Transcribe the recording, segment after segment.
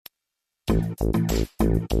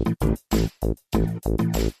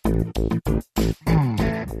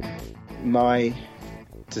My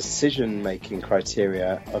decision-making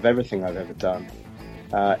criteria of everything I've ever done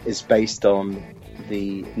is based on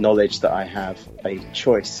the knowledge that I have a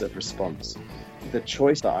choice of response. The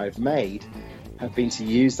choice that I've made have been to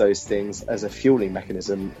use those things as a fueling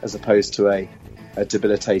mechanism as opposed to a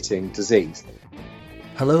debilitating disease.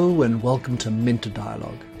 Hello and welcome to Minter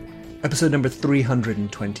Dialogue, episode number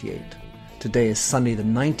 328. Today is Sunday the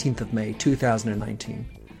 19th of May 2019,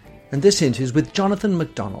 and this interview is with Jonathan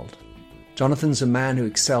MacDonald. Jonathan's a man who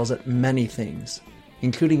excels at many things,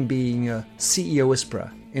 including being a CEO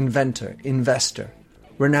whisperer, inventor, investor,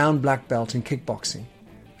 renowned black belt in kickboxing,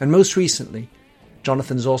 and most recently,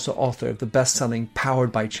 Jonathan is also author of the best-selling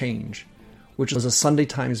Powered by Change, which was a Sunday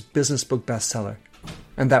Times business book bestseller,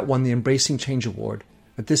 and that won the Embracing Change Award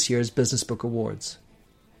at this year's Business Book Awards.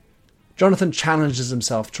 Jonathan challenges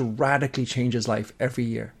himself to radically change his life every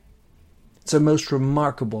year. It's a most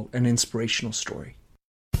remarkable and inspirational story.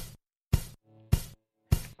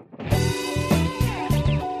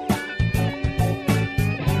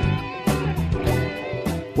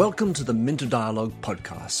 Welcome to the Minter Dialogue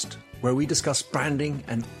podcast, where we discuss branding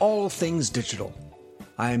and all things digital.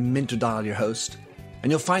 I am Minter Dial, your host,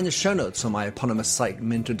 and you'll find the show notes on my eponymous site,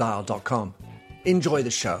 minterdial.com. Enjoy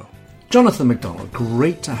the show. Jonathan MacDonald,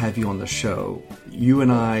 great to have you on the show. You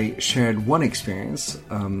and I shared one experience,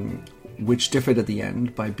 which differed at the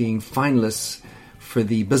end by being finalists for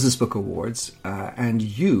the Business Book Awards, and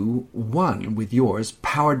you won with yours,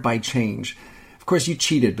 Powered by Change. Of course, you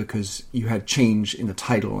cheated because you had change in the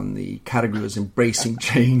title and the category was Embracing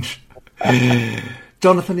Change.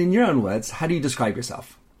 Jonathan, in your own words, how do you describe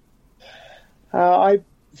yourself? I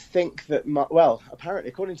think that, apparently,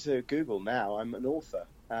 according to Google now, I'm an author,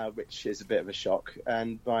 which is a bit of a shock.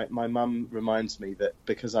 And my mum reminds me that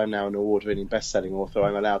because I'm now an award-winning best-selling author,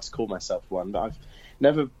 I'm allowed to call myself one. But I've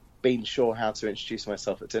never been sure how to introduce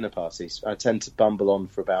myself at dinner parties. I tend to bumble on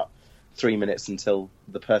for about 3 minutes until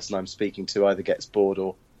the person I'm speaking to either gets bored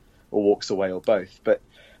or walks away or both. But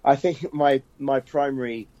I think my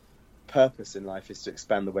primary purpose in life is to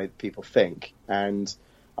expand the way that people think, and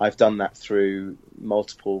I've done that through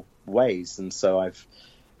multiple ways. And so I've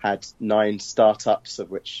had 9 startups, of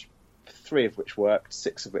which 3 of which worked,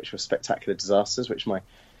 6 of which were spectacular disasters, which my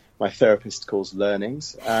therapist calls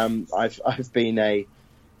learnings. I've been an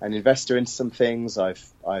investor in some things.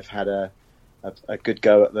 I've had a good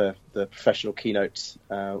go at the professional keynote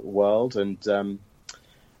world, and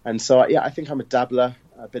so I think I'm a dabbler,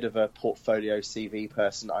 a bit of a portfolio CV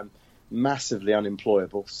person. I'm massively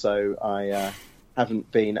unemployable, so I haven't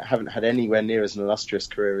had anywhere near as an illustrious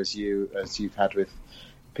career as you've had with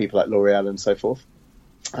people like L'Oreal and so forth.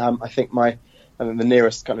 I think the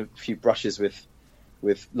nearest kind of few brushes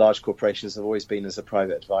with large corporations have always been as a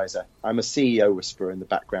private advisor. I'm a CEO whisperer in the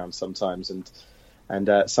background sometimes, and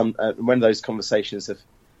when those conversations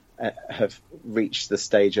have reached the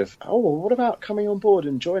stage of, what about coming on board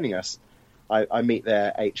and joining us? I meet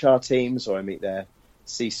their HR teams or I meet their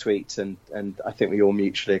C-suite, and I think we all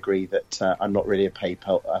mutually agree that I'm not really a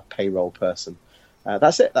payroll person.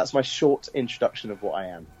 That's it. That's my short introduction of what I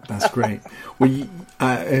am. That's great. Well,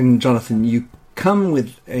 and Jonathan, you come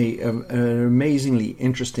with an amazingly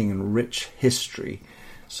interesting and rich history.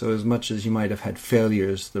 So as much as you might have had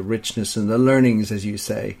failures, the richness and the learnings, as you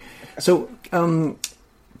say. So,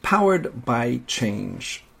 Powered by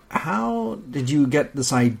Change, how did you get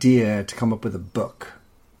this idea to come up with a book?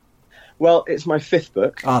 Well, it's my 5th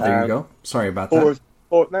book. There you go. Sorry about that.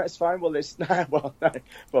 No, it's fine. Well, no.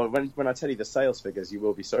 Well, when I tell you the sales figures, you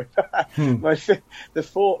will be sorry. The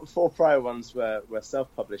four prior ones were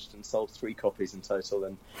self-published and sold 3 copies in total,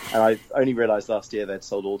 and I only realised last year they'd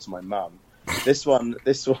sold all to my mum. This one,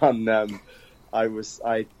 I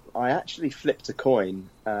actually flipped a coin.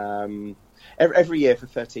 Every year for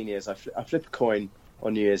 13 years, I flip a coin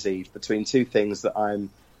on New Year's Eve between 2 things that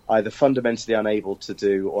I'm either fundamentally unable to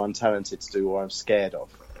do, or untalented to do, or I'm scared of.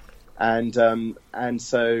 And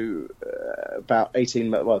so about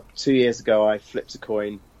 2 years ago, I flipped a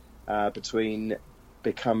coin between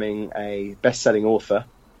becoming a best-selling author,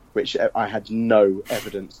 which I had no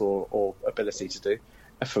evidence or ability to do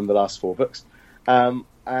from the last 4 books.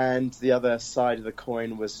 And the other side of the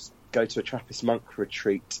coin was go to a Trappist monk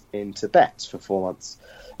retreat in Tibet for 4 months.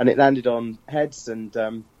 And it landed on heads, and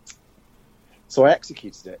so I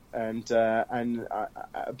executed it.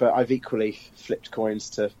 But I've equally flipped coins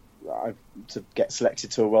to get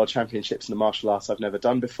selected to a World Championships in a martial arts I've never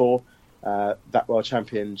done before. That World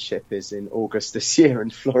Championship is in August this year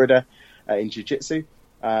in Florida in Jiu-Jitsu.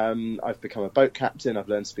 I've become a boat captain. I've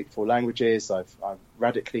learned to speak 4 languages. I've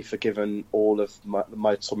radically forgiven all of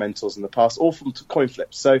my tormentors in the past, all from coin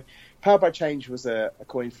flips. So Powered by Change was a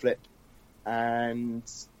coin flip. And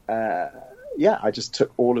I just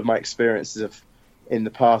took all of my experiences in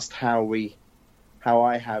the past, how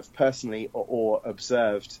I have personally or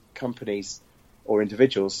observed companies or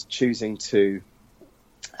individuals choosing to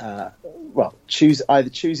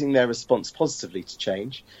choosing their response positively to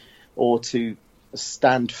change, or to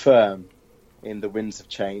stand firm in the winds of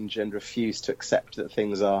change and refuse to accept that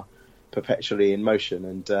things are perpetually in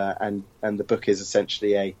motion. And the book is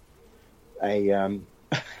essentially a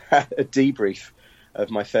debrief of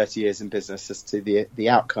my 30 years in business as to the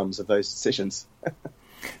outcomes of those decisions.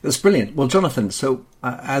 That's brilliant. Well, Jonathan, so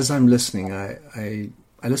as I'm listening, I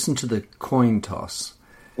listened to the coin toss,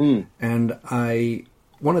 and I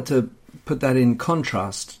wanted to put that in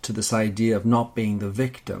contrast to this idea of not being the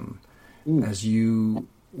victim, as you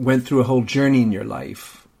went through a whole journey in your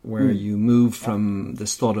life where you moved from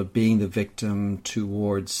this thought of being the victim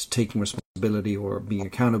towards taking responsibility or being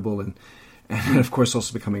accountable, and of course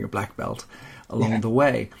also becoming a black belt along the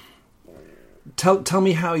way. Tell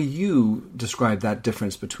me how you describe that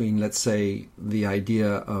difference between, let's say, the idea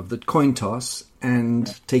of the coin toss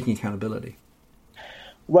and taking accountability.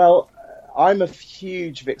 Well, I'm a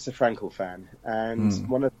huge Viktor Frankl fan, and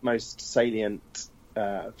one of the most salient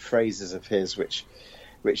phrases of his, which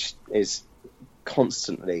is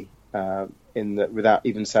constantly without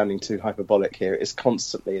even sounding too hyperbolic here, is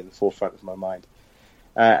constantly in the forefront of my mind,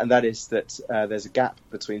 and that is that there's a gap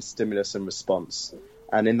between stimulus and response,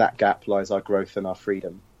 and in that gap lies our growth and our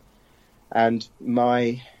freedom. And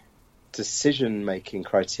my decision-making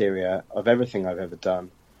criteria of everything I've ever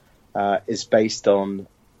done is based on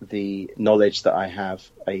the knowledge that I have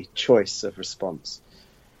a choice of response.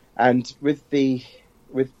 And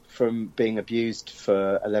from being abused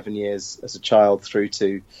for 11 years as a child through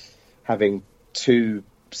to having 2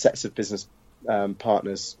 sets of business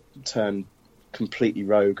partners turn completely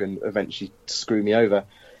rogue and eventually screw me over,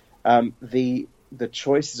 the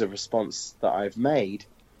choices of response that I've made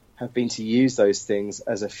have been to use those things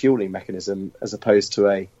as a fueling mechanism as opposed to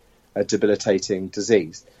a debilitating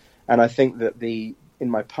disease. And I think that in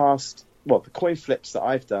my past, the coin flips that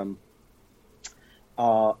I've done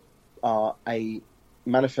are a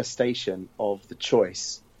manifestation of the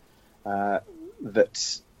choice that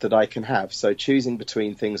I can have. So choosing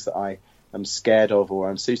between things that I am scared of or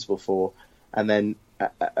unsuitable for, and then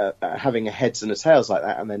having a heads and a tails like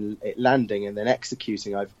that, and then it landing and then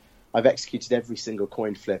executing. I've executed every single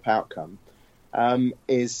coin flip outcome.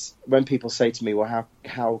 Is when people say to me, well,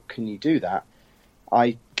 how can you do that?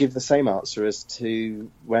 I give the same answer as to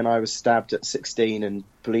when I was stabbed at 16 and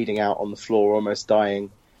bleeding out on the floor, almost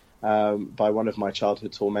dying by one of my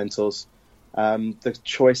childhood tormentors. The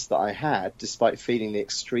choice that I had, despite feeling the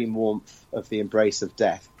extreme warmth of the embrace of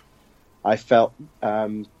death, I felt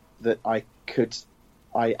that I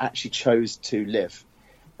actually chose to live,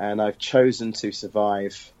 and I've chosen to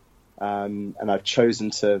survive, and I've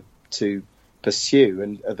chosen to pursue.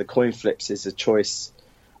 And the coin flips is a choice.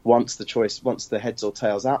 Once the heads or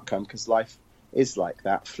tails outcome, because life is like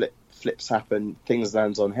that. Flips happen. Things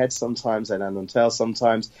land on heads sometimes, they land on tails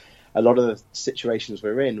sometimes. A lot of the situations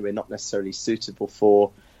we're in, we're not necessarily suitable for,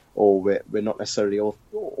 or we're not necessarily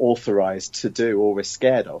authorized to do, or we're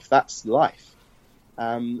scared of. That's life.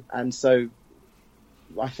 And so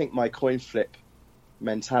I think my coin flip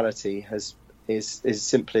mentality is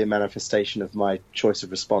simply a manifestation of my choice of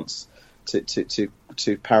response,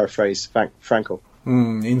 to paraphrase Frankl.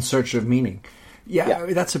 In search of meaning. Yeah. I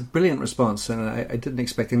mean, that's a brilliant response, and I didn't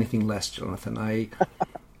expect anything less, Jonathan.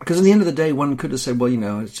 Because at the end of the day, one could have said, well,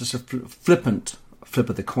 it's just a flippant flip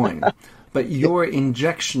of the coin. But your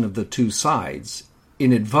injection of the 2 sides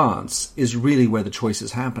in advance is really where the choice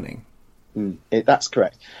is happening. That's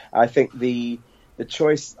correct. I think the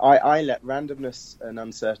choice, I let randomness and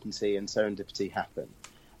uncertainty and serendipity happen,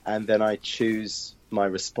 and then I choose my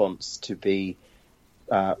response to be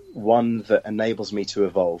one that enables me to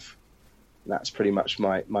evolve. That's pretty much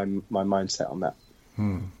my mindset on that.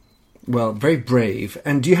 Well, very brave.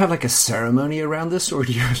 And do you have like a ceremony around this, or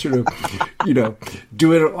do you sort of,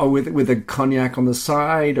 do it with a cognac on the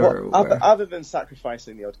side, or other than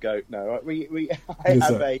sacrificing the odd goat? No,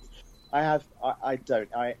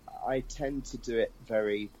 I tend to do it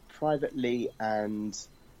very privately and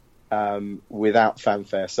without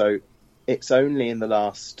fanfare. So it's only in the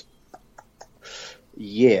last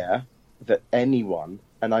year that anyone,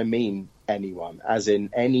 and I mean anyone, as in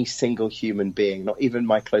any single human being, not even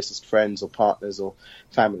my closest friends or partners or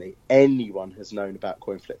family, anyone has known about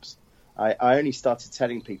coin flips. I only started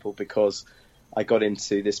telling people because I got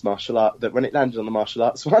into this martial art. That when it landed on the martial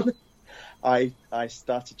arts one, I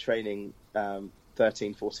started training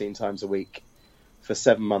 13, 14 times a week for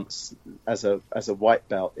 7 months as a white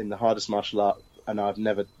belt in the hardest martial art, and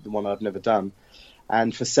the one I've never done.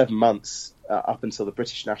 And for 7 months, up until the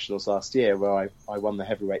British Nationals last year, where I won the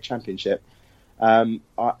heavyweight championship,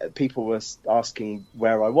 people were asking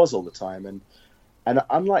where I was all the time. And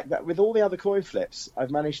unlike that, with all the other coin flips,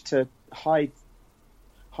 I've managed to hide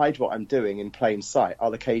what I'm doing in plain sight.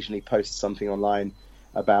 I'll occasionally post something online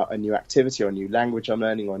about a new activity or a new language I'm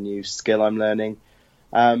learning or a new skill I'm learning.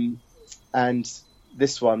 And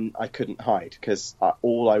this one I couldn't hide because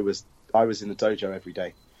I was in the dojo every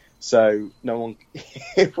day. So no one,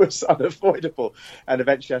 it was unavoidable. And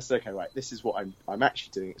eventually I said, okay, right, this is what I'm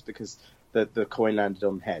actually doing. It's because the coin landed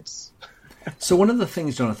on heads. So one of the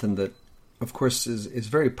things, Jonathan, that of course is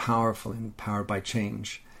very powerful and powered by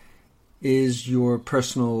change is your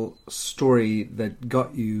personal story that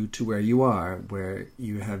got you to where you are, where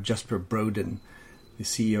you have Jesper Brodin, the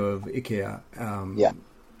CEO of IKEA,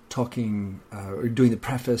 talking or doing the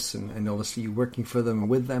preface and obviously you working for them and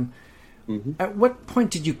with them. Mm-hmm. At what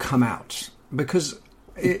point did you come out? Because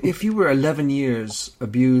if you were 11 years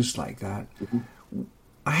abused like that, mm-hmm.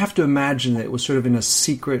 I have to imagine that it was sort of in a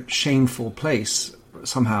secret, shameful place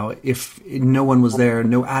somehow. If no one was there,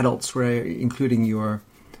 no adults were, including your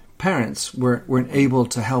parents, weren't able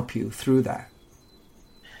to help you through that.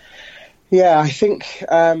 Yeah, I think.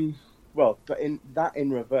 But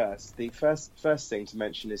in reverse, the first thing to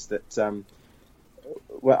mention is that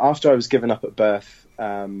after I was given up at birth.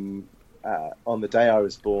 On the day I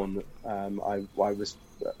was born, I was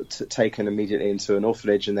taken immediately into an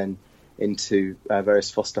orphanage and then into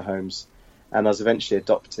various foster homes, and I was eventually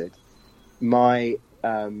adopted. My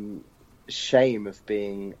shame of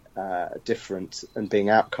being different and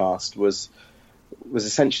being outcast was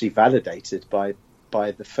essentially validated by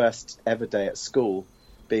the first ever day at school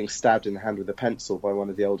being stabbed in the hand with a pencil by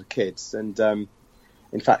one of the older kids. And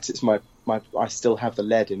in fact, it's I still have the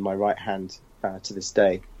lead in my right hand to this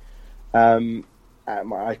day.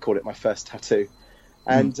 I call it my first tattoo,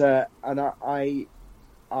 and I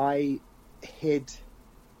hid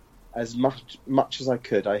as much as I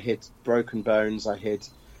could. I hid broken bones. I hid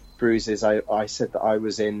bruises. I said that I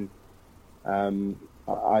was in.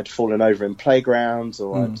 I'd fallen over in playgrounds,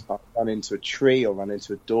 or I'd run into a tree, or run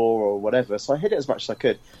into a door, or whatever. So I hid it as much as I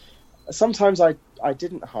could. Sometimes I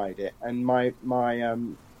didn't hide it, and my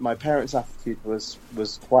parents' attitude was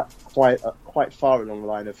quite far along the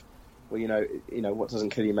line of, well, you know, what doesn't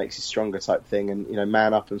kill you makes you stronger type thing, and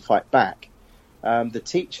man up and fight back. The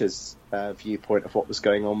teacher's viewpoint of what was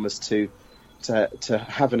going on was to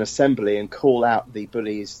have an assembly and call out the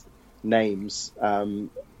bullies' names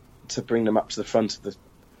to bring them up to the front of the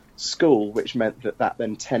school, which meant that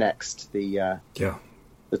then 10x'd the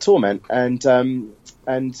torment. And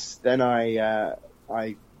then I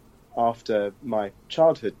after my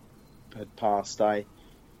childhood had passed, I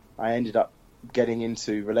ended up getting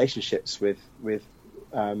into relationships with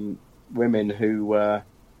women who I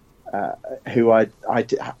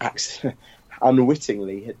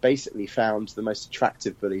unwittingly had basically found the most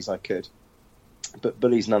attractive bullies I could, but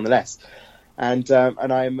bullies nonetheless. And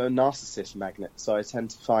I am a narcissist magnet, so I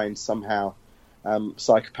tend to find somehow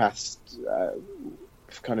psychopaths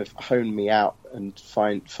kind of hone me out and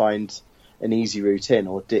find an easy route in,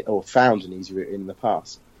 or found an easy route in the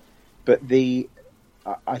past. But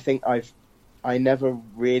I think I never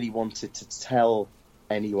really wanted to tell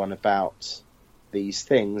anyone about these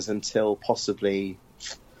things until possibly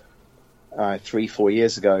 3-4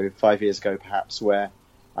 years ago, 5 years ago perhaps, where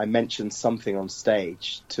I mentioned something on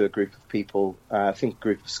stage to a group of people, I think a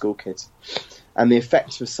group of school kids, and the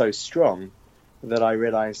effect was so strong that I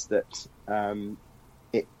realised that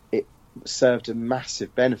it served a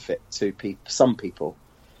massive benefit to some people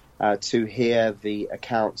to hear the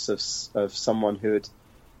accounts of someone who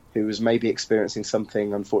was maybe experiencing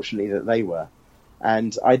something, unfortunately, that they were.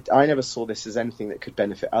 And I never saw this as anything that could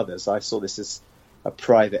benefit others. I saw this as a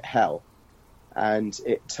private hell. And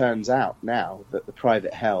it turns out now that the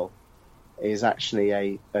private hell is actually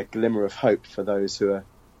a glimmer of hope for those who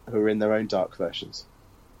are in their own dark versions.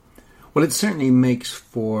 Well, it certainly makes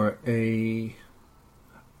for an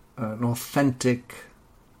authentic,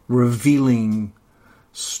 revealing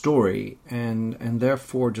story, and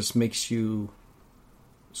therefore just makes you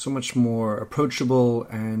so much more approachable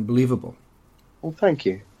and believable. Well, thank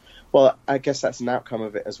you. Well, I guess that's an outcome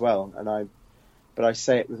of it as well, but I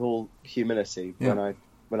say it with all humility when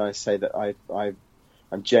I say that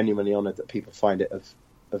I'm genuinely honoured that people find it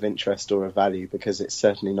of interest or of value, because it's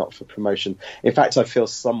certainly not for promotion. In fact, I feel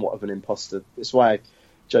somewhat of an imposter. It's why I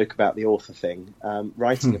joke about the author thing.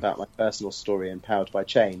 Writing about my personal story, Empowered by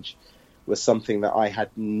Change, was something that I had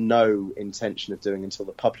no intention of doing until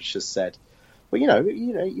the publishers said, well,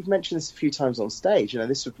 you've mentioned this a few times on stage.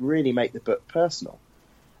 This would really make the book personal.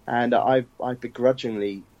 And I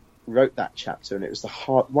begrudgingly wrote that chapter, and it was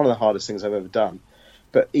one of the hardest things I've ever done.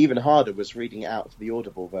 But even harder was reading it out for the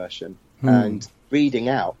Audible version. And reading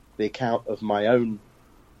out the account of my own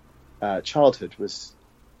childhood was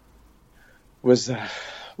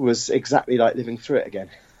exactly like living through it again.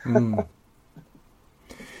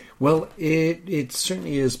 Well, it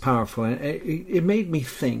certainly is powerful. And it made me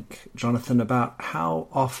think, Jonathan, about how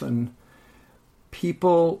often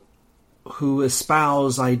people who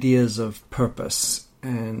espouse ideas of purpose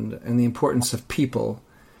and the importance of people,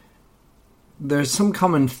 there's some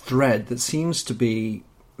common thread that seems to be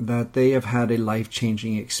that they have had a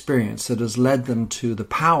life-changing experience that has led them to the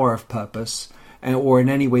power of purpose, or in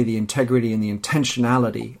any way the integrity and the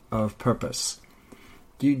intentionality of purpose.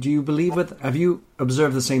 Do you believe it? Have you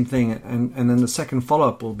observed the same thing? And then the second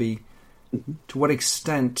follow-up will be, to what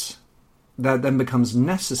extent that then becomes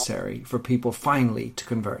necessary for people finally to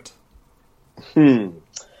convert?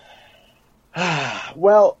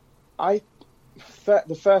 Well, the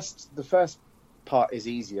first part is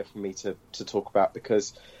easier for me to talk about,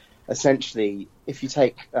 because essentially, if you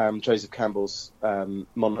take Joseph Campbell's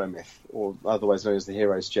monomyth, or otherwise known as the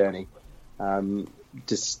hero's journey,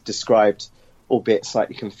 described, albeit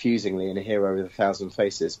slightly confusingly, in A Hero with a Thousand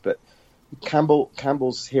Faces, but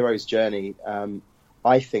Campbell's hero's journey,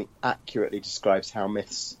 I think, accurately describes how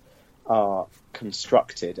myths are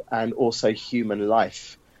constructed and also human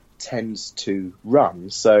life tends to run.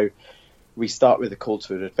 So we start with a call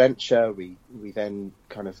to an adventure. We then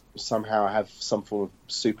kind of somehow have some form of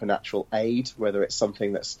supernatural aid, whether it's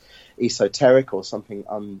something that's esoteric or something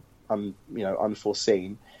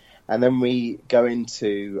unforeseen, and then we go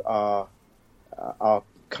into our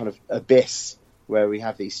kind of abyss, where we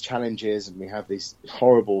have these challenges and we have these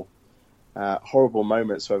horrible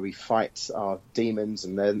moments where we fight our demons,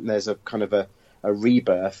 and then there's a kind of a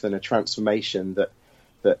rebirth and a transformation that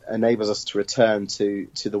enables us to return to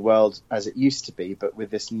the world as it used to be, but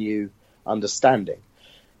with this new understanding.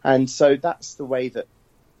 And so that's the way that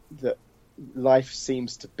life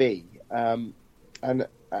seems to be. And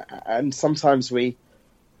sometimes we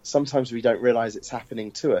don't realize it's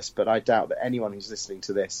happening to us, but I doubt that anyone who's listening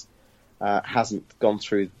to this hasn't gone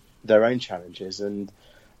through their own challenges and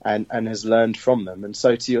has learned from them. And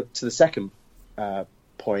so to the second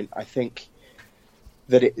point, I think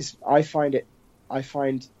that I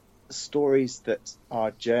find stories that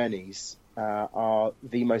are journeys are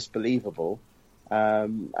the most believable,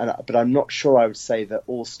 but I'm not sure I would say that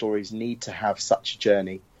all stories need to have such a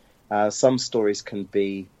journey. Some stories can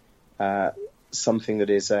be something that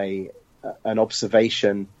is an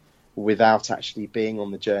observation without actually being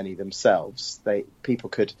on the journey themselves. People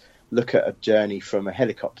could look at a journey from a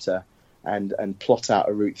helicopter and plot out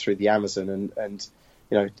a route through the Amazon and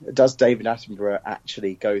does David Attenborough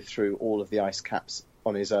actually go through all of the ice caps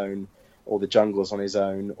on his own, or the jungles on his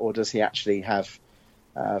own, or does he actually have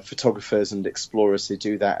photographers and explorers who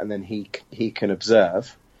do that, and then he can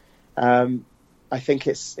observe? I think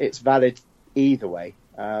it's valid either way.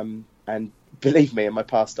 And believe me, in my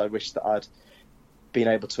past, I wish that I'd been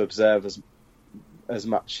able to observe as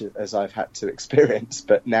much as I've had to experience,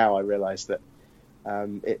 but now I realise that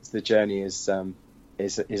the journey is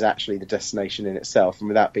actually the destination in itself. And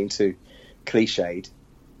without being too cliched,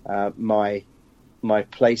 my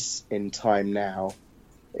place in time now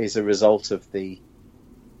is a result of the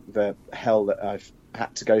hell that I've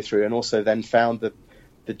had to go through, and also then found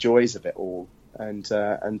the joys of it all. And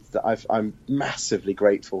I'm massively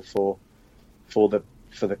grateful for the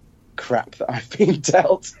crap that I've been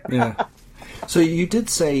dealt. Yeah. So you did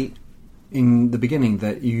say in the beginning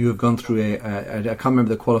that you have gone through I can't remember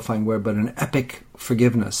the qualifying word, but an epic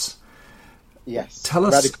forgiveness. Yes. Tell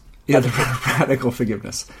us, radical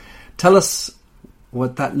forgiveness. Tell us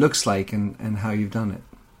what that looks like and how you've done it.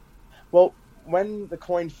 Well, when the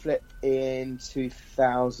coin flip in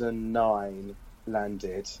 2009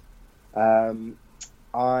 landed,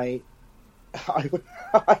 I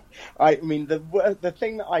mean, the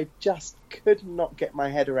thing that I just could not get my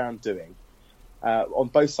head around doing, on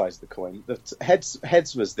both sides of the coin, the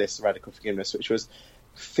heads was this radical forgiveness, which was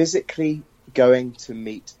physically going to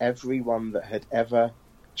meet everyone that had ever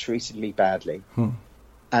treated me badly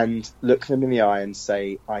and look them in the eye and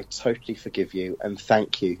say, I totally forgive you and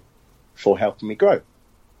thank you for helping me grow.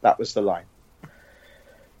 That was the line.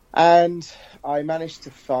 And I managed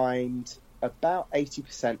to find about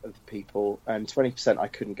 80% of the people, and 20% I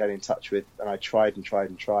couldn't get in touch with, and I tried and tried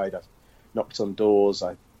and tried. I've knocked on doors,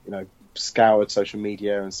 I scoured social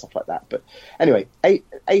media and stuff like that. But anyway,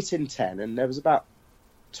 eight in 10, and there was about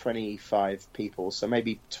 25 people, so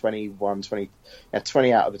maybe 20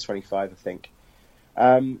 out of the 25, I think.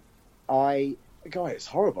 It's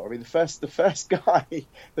horrible. I mean, the first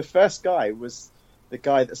guy was the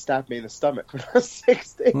guy that stabbed me in the stomach when I was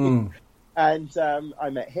 16. And I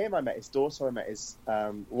met him, I met his daughter, I met his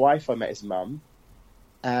wife, I met his mum,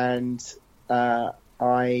 and on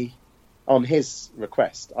his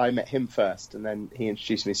request, I met him first, and then he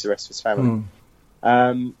introduced me to the rest of his family.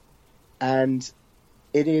 And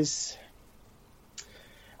it is,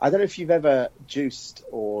 I don't know if you've ever juiced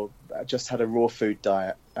or just had a raw food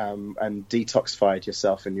diet and detoxified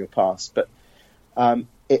yourself in your past, but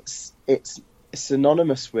it's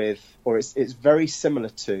synonymous with, or it's very similar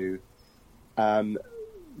to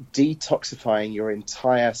detoxifying your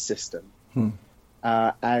entire system.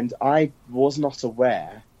 And I was not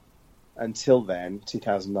aware until then,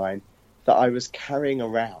 2009, that I was carrying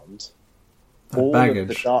around all of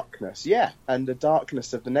the darkness. Yeah, and the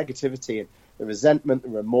darkness of the negativity and the resentment, the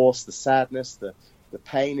remorse, the sadness, the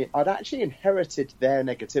pain. I'd actually inherited their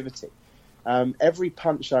negativity. Every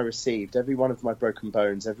punch I received, every one of my broken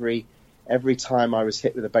bones, every time I was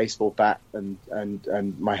hit with a baseball bat and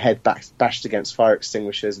my head bashed against fire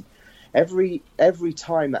extinguishers, every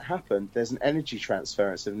time that happened, there's an energy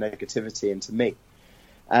transference of negativity into me.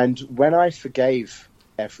 And when I forgave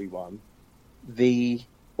everyone,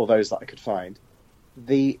 or those that I could find,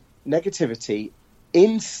 the negativity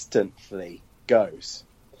instantly goes.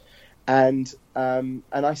 And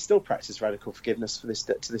I still practice radical forgiveness to this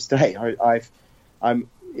day. I'm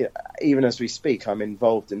even as we speak, I'm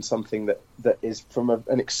involved in something that is from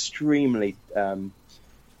an extremely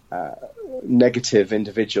negative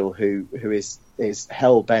individual who is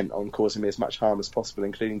hell bent on causing me as much harm as possible,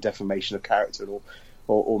 including defamation of character and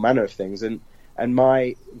all manner of things. And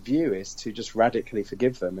my view is to just radically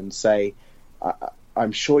forgive them and say,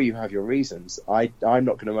 I'm sure you have your reasons. I'm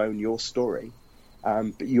not going to own your story,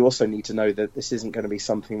 but you also need to know that this isn't going to be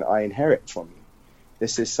something that I inherit from you.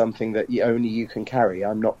 This is something that only you can carry.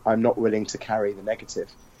 I'm not willing to carry the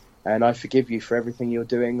negative, and I forgive you for everything you're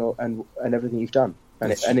doing and everything you've done.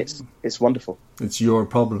 And it's wonderful. It's your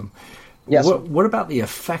problem. Yes. What about the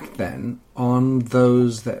effect then on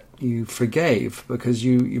those that you forgave? Because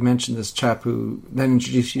you mentioned this chap who then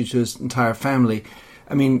introduced you to his entire family.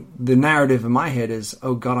 I mean, the narrative in my head is,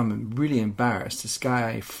 oh God, I'm really embarrassed. This guy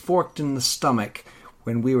I forked in the stomach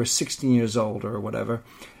when we were 16 years old or whatever,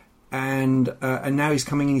 and now he's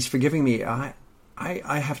coming and he's forgiving me. I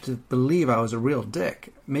have to believe I was a real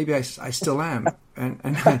dick. Maybe I still am. And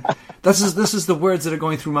this is the words that are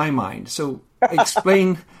going through my mind. So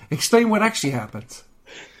explain what actually happens.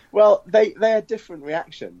 Well, they are different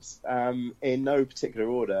reactions. In no particular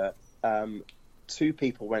order, 2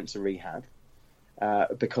 people went to rehab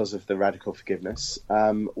because of the radical forgiveness.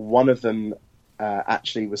 One of them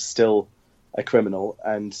actually was still a criminal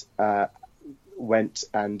and went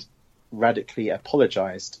and radically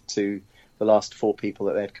apologized to the last 4 people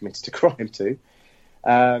that they had committed a crime to.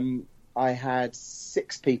 I had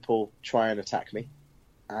 6 people try and attack me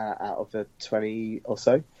out of the 20 or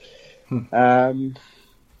so.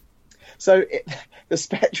 So the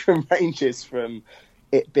spectrum ranges from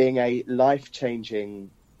it being a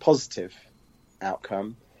life-changing positive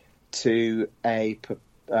outcome to a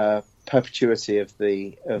perpetuity of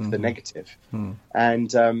the negative.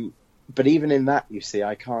 And but even in that, you see,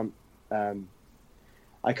 I can't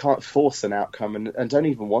force an outcome and don't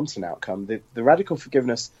even want an outcome. The radical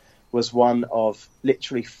forgiveness was one of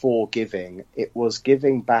literally forgiving. It was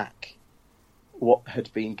giving back what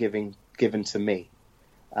had been given to me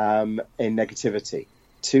in negativity,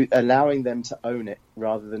 to allowing them to own it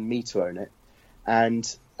rather than me to own it.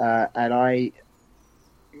 And I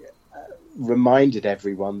reminded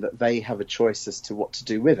everyone that they have a choice as to what to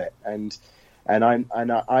do with it. And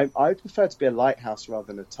I prefer to be a lighthouse rather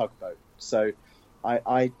than a tugboat. So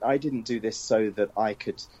I didn't do this so that I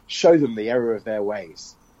could show them the error of their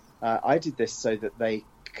ways. I did this so that they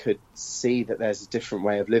could see that there's a different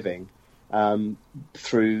way of living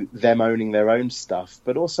through them owning their own stuff,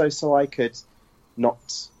 but also so I could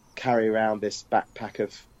not carry around this backpack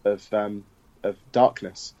of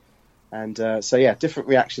darkness. And so, yeah, different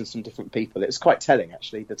reactions from different people. It's quite telling,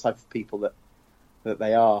 actually, the type of people that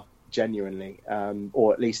they are genuinely,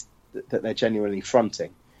 or at least that they're genuinely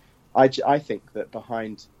fronting. I think that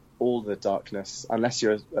behind all the darkness, unless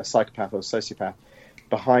you're a psychopath or a sociopath,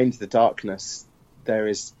 behind the darkness, there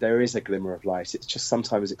is a glimmer of light. It's just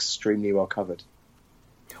sometimes extremely well covered.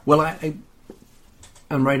 Well, I'm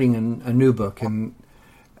writing a new book, and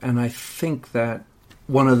I think that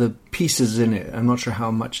one of the pieces in it. I'm not sure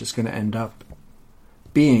how much it's going to end up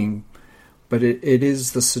being, but it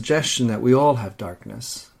is the suggestion that we all have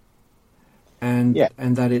darkness, and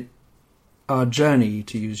that our journey,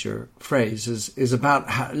 to use your phrase, is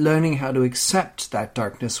about learning how to accept that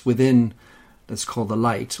darkness within, let's call the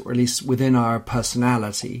light, or at least within our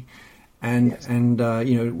personality, and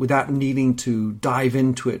without needing to dive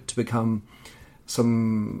into it to become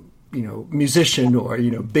some musician or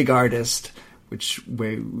big artist, which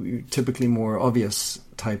way typically more obvious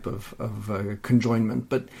type of conjoinment.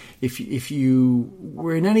 But if you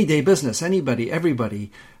were in any day business,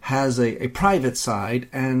 everybody has a private side,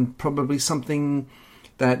 and probably something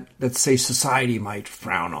that, let's say, society might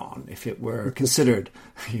frown on if it were considered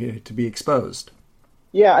to be exposed.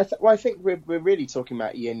 Yeah, I think we're really talking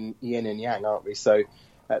about yin and yang, aren't we? So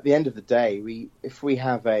at the end of the day, if we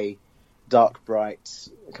have a dark, bright,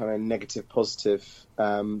 kind of negative, positive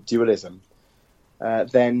dualism,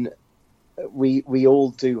 then we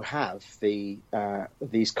all do have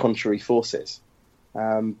these contrary forces,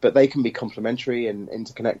 but they can be complementary and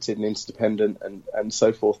interconnected and interdependent and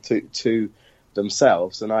so forth to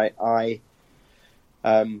themselves. And I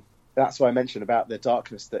that's why I mentioned about the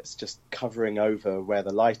darkness that's just covering over where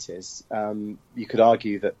the light is. You could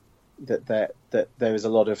argue that there is a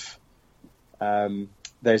lot of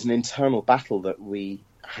there's an internal battle that we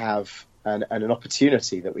have and an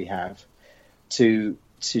opportunity that we have to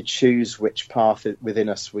choose which path within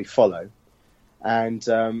us we follow, and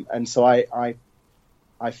so I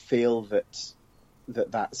feel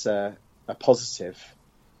that's a positive,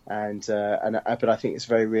 but I think it's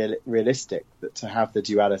very realistic that to have the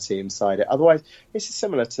duality inside it. Otherwise, it's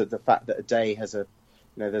similar to the fact that a day has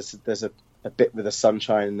there's a bit with the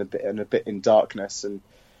sunshine and a bit in darkness, and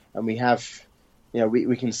we have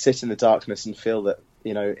we can sit in the darkness and feel that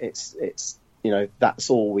it's that's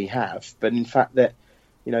all we have, but in fact that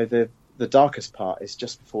the darkest part is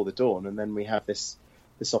just before the dawn, and then we have this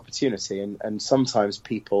opportunity, and sometimes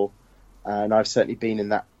people, and I've certainly been in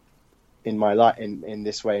that in my life in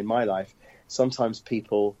this way in my life. Sometimes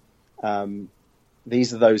people,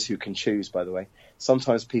 these are those who can choose, by the way.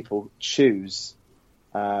 Sometimes people choose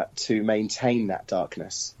to maintain that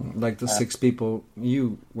darkness, like the 6 people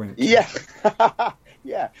you went to. Yeah.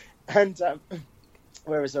 Yeah, and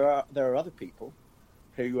whereas there are other people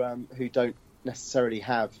who don't necessarily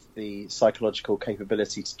have the psychological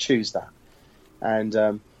capability to choose that, and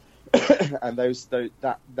and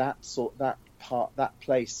that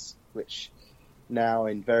place, which now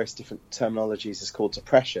in various different terminologies is called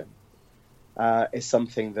depression, is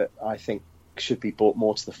something that I think should be brought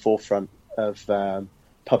more to the forefront of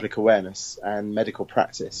public awareness and medical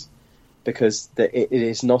practice, because it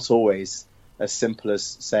is not always as simple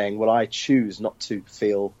as saying, well, I choose not to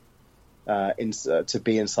feel to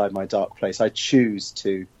be inside my dark place. I choose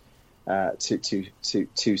to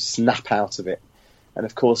snap out of it. And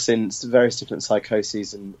of course, in various different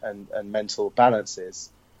psychoses and mental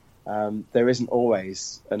balances, there isn't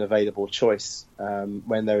always an available choice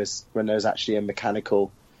when there's actually a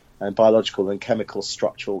mechanical and biological and chemical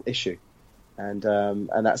structural issue, and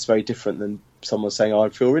that's very different than someone saying, "Oh, I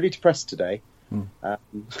feel really depressed today."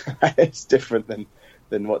 It's different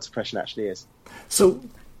than what depression actually is. So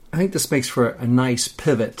I think this makes for a nice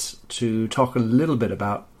pivot to talk a little bit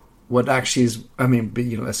about what actually is,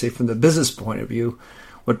 let's say from the business point of view,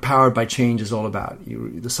 what Powered by Change is all about.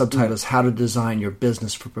 The subtitle is How to Design Your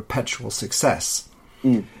Business for Perpetual Success.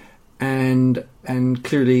 And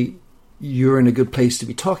clearly you're in a good place to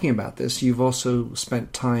be talking about this. You've also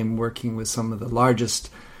spent time working with some of the largest,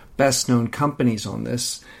 best-known companies on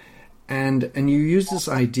this. And you use this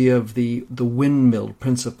idea of the windmill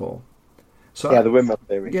principle. So the windmill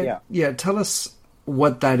theory. Yeah. Tell us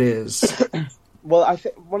what that is. Well, I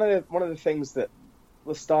think one of the things that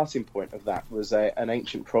the starting point of that was an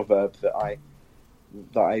ancient proverb that I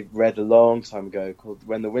read a long time ago called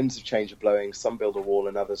 "When the winds of change are blowing, some build a wall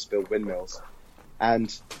and others build windmills."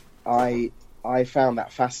 And I found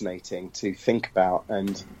that fascinating to think about,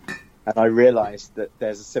 and I realised that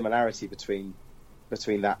there's a similarity between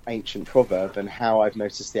that ancient proverb and how I've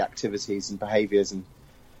noticed the activities and behaviours and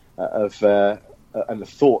the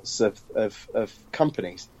thoughts of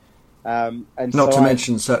companies. And not to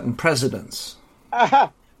mention certain presidents.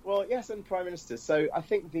 Well, yes, and prime ministers. So I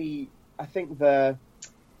think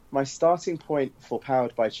my starting point for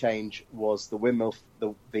Powered by Change was the windmill,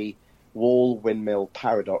 the wall windmill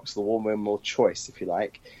paradox, the wall windmill choice, if you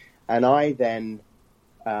like. And I then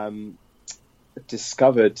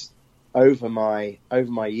discovered over my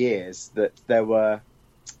years that there were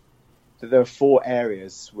 4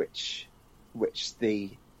 areas which the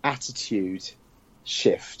attitude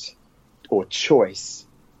shift or choice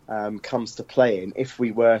comes to play in if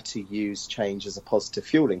we were to use change as a positive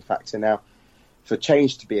fueling factor. Now, for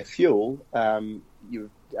change to be a fuel and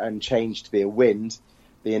change to be a wind,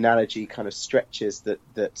 the analogy kind of stretches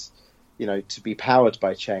that to be powered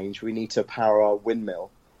by change, we need to power our windmill.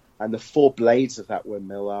 And the four blades of that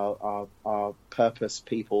windmill are purpose,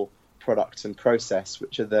 people, product, and process,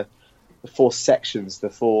 which are the four sections, the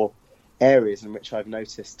four areas in which I've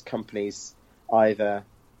noticed companies either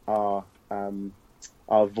are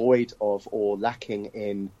void of or lacking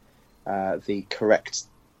in the correct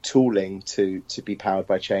tooling to be powered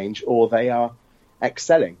by change, or they are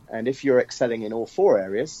excelling. And if you're excelling in all four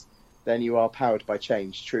areas, then you are powered by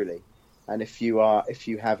change, truly. And if you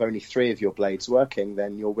have only three of your blades working,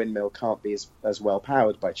 then your windmill can't be as well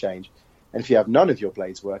powered by change. And if you have none of your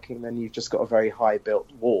blades working, then you've just got a very high built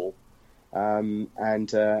wall. And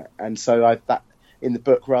so that in the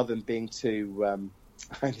book, rather than being too,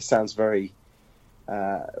 it sounds very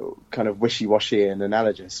kind of wishy-washy and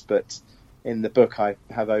analogous, but in the book I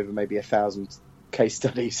have over maybe 1,000 case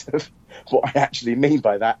studies of what I actually mean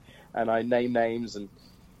by that, and I name names and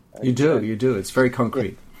you do. It's very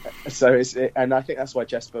concrete. So and I think that's why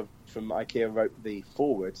Jesper from IKEA wrote the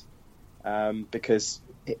foreword, because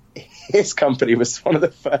his company was one of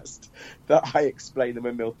the first that I explained the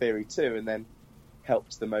windmill theory to, and then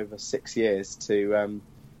helped them over 6 years to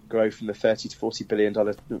grow from the $30 to $40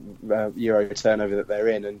 billion euro turnover that they're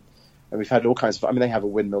in, and we've had all kinds of. I mean, they have a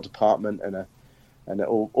windmill department and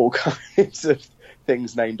all kinds of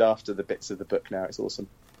things named after the bits of the book now. It's awesome.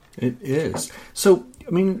 It is. So,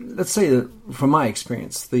 I mean, let's say that from my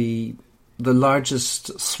experience, the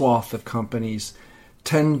largest swath of companies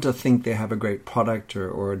tend to think they have a great product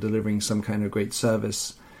or delivering some kind of great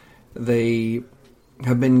service. They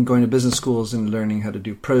have been going to business schools and learning how to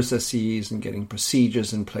do processes and getting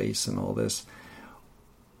procedures in place and all this.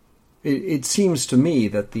 It seems to me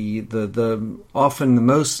that the often the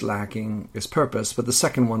most lacking is purpose, but the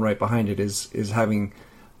second one right behind it is having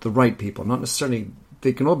the right people. Not necessarily,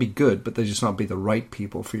 they can all be good, but they just not be the right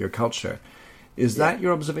people for your culture. Is that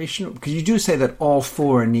your observation? Because you do say that all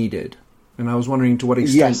four are needed, and I was wondering to what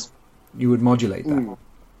extent you would modulate that.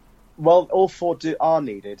 Well, all four are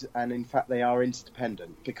needed, and in fact they are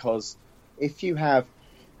interdependent, because if you have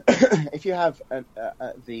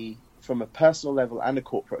from a personal level and a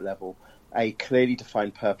corporate level, a clearly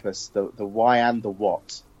defined purpose, the why and the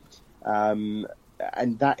what, and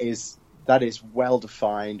that is well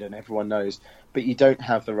defined and everyone knows, but you don't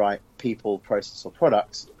have the right people, process, or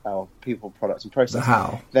product, or people, product, and process. The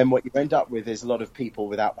how. Then what you end up with is a lot of people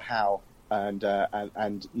without the how and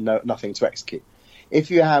nothing to execute. If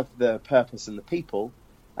you have the purpose and the people,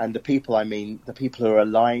 and the people, I mean the people who are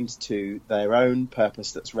aligned to their own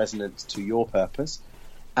purpose that's resonant to your purpose,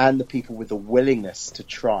 and the people with the willingness to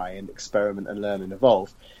try and experiment and learn and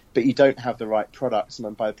evolve, but you don't have the right products,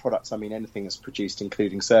 and by products I mean anything that's produced,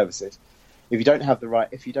 including services. If you don't have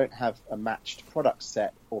a matched product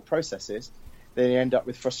set or processes, then you end up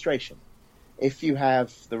with frustration. If you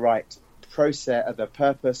have the right process, the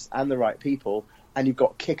purpose, and the right people, and you've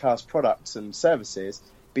got kick-ass products and services,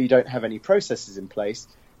 but you don't have any processes in place,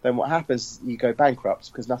 then what happens, you go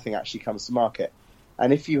bankrupt because nothing actually comes to market.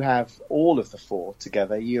 And if you have all of the four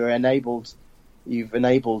together, you've enabled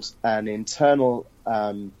an internal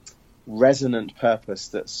resonant purpose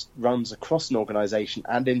that runs across an organization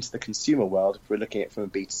and into the consumer world, if we're looking at it from a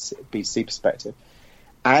B2C perspective.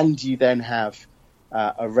 And you then have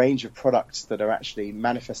a range of products that are actually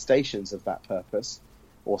manifestations of that purpose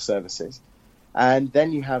or services. And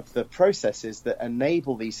then you have the processes that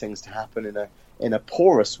enable these things to happen in a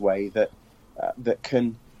porous way that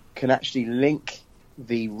can actually link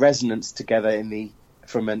the resonance together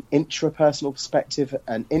from an intrapersonal perspective,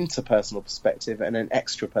 an interpersonal perspective, and an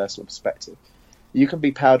extrapersonal perspective. You can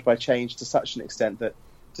be powered by change to such an extent that,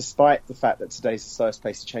 despite the fact that today's the slowest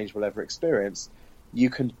pace of change we'll ever experience, you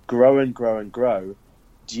can grow and grow and grow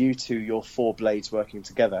due to your four blades working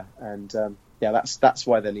together. And that's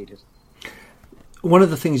why they're needed. One of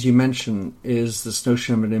the things you mention is this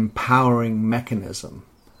notion of an empowering mechanism.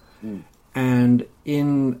 And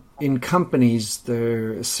in companies,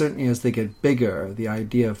 there certainly, as they get bigger, the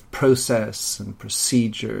idea of process and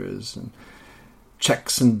procedures and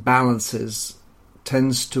checks and balances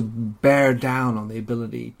tends to bear down on the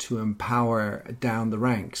ability to empower down the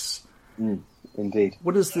ranks. Indeed.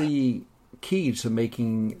 What is the key to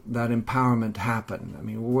making that empowerment happen? I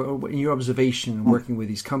mean, in your observation, working with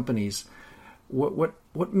these companies,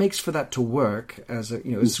 what makes for that to work?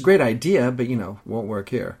 It's a great idea, but won't work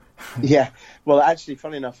here. Yeah, well, actually,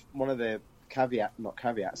 funny enough, one of the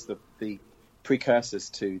the precursors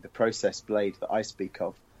to the process blade that I speak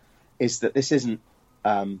of is that this isn't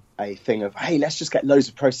a thing of, hey, let's just get loads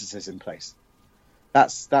of processes in place.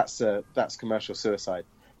 That's commercial suicide.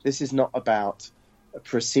 This is not about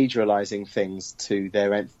proceduralizing things to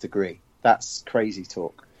their nth degree. That's crazy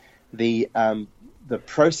talk. The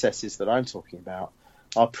processes that I'm talking about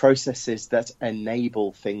are processes that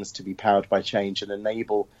enable things to be powered by change and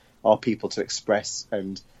enable our people to express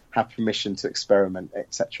and have permission to experiment,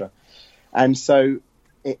 etc. And so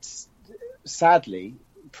it's sadly,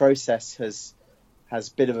 process has a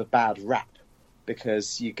bit of a bad rap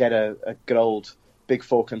because you get a good old Big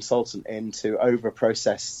Four consultant in to over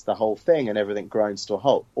process the whole thing and everything grinds to a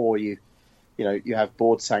halt, or you have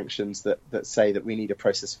board sanctions that say that we need a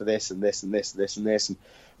process for this and this and this and this and this, and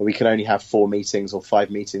we can only have 4 meetings or 5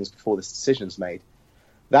 meetings before this decision is made.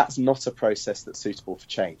 That's not a process that's suitable for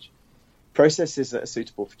change. Processes that are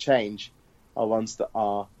suitable for change are ones that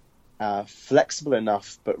are flexible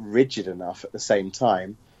enough but rigid enough at the same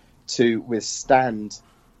time to withstand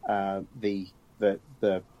the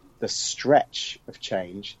stretch of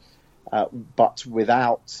change, but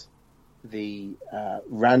without the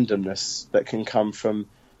randomness that can come from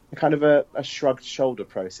a kind of a shrugged shoulder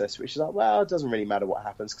process, which is like, well, it doesn't really matter what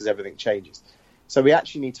happens because everything changes. So we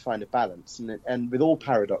actually need to find a balance. And with all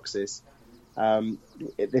paradoxes,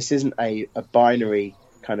 this isn't a binary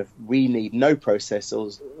kind of we need no processes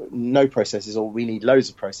or we need loads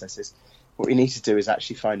of processes. What we need to do is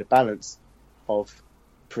actually find a balance of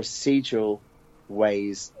procedural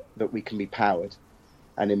ways that we can be powered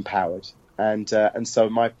and empowered. And so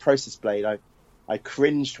my process blade, I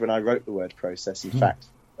cringed when I wrote the word process, in fact,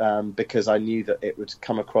 because I knew that it would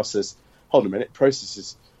come across as, hold a minute,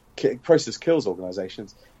 process kills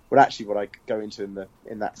organizations. Well, actually, what I go into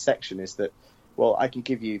in that section is that, well, I can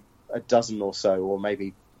give you a dozen or so, or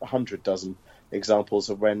maybe 100 dozen examples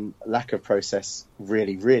of when lack of process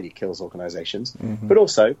really, really kills organizations, but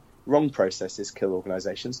also wrong processes kill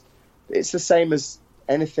organizations. It's the same as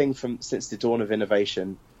anything since the dawn of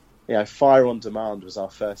innovation. Fire on demand was our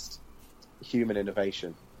first human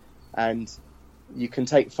innovation. And you can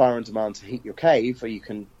take fire on demand to heat your cave, or you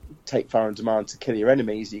can take fire on demand to kill your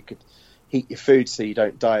enemies. You could heat your food so you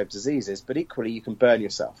don't die of diseases, but equally you can burn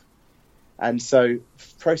yourself. And so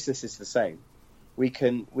process is the same. We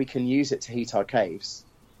can use it to heat our caves,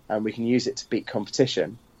 and we can use it to beat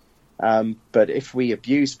competition. But if we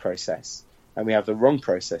abuse process and we have the wrong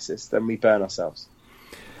processes, then we burn ourselves.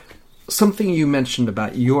 Something you mentioned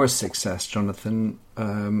about your success, Jonathan,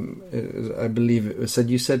 I believe it was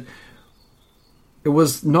you said it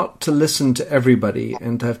was not to listen to everybody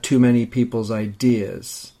and to have too many people's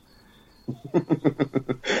ideas.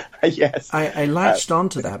 Yes. I latched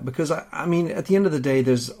onto that because, I mean, at the end of the day,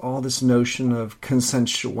 there's all this notion of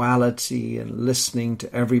consensuality and listening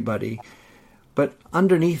to everybody. But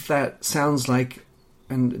underneath that sounds like,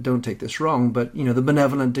 and don't take this wrong, but, the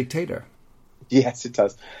benevolent dictator. Yes, it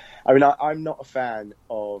does. I mean, I'm not a fan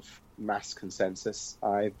of mass consensus.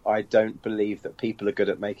 I don't believe that people are good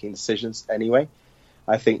at making decisions anyway.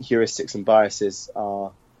 I think heuristics and biases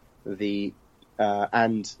are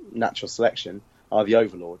and natural selection are the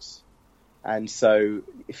overlords. And so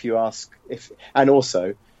if you ask and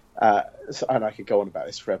I could go on about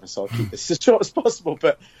this forever, so I'll keep this as short as possible,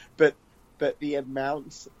 but the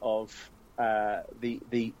amount of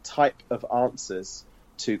the type of answers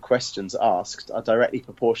to questions asked are directly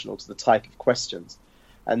proportional to the type of questions.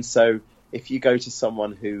 And so if you go to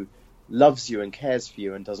someone who loves you and cares for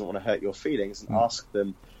you and doesn't want to hurt your feelings and ask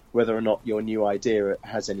them whether or not your new idea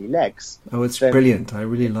has any legs. Oh, it's brilliant. I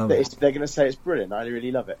really love it. They're going to say it's brilliant. I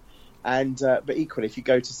really love it. And but equally, if you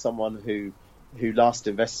go to someone who last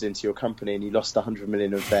invested into your company and you lost 100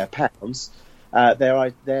 million of their pounds,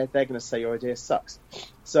 they're going to say your idea sucks.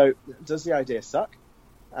 So does the idea suck?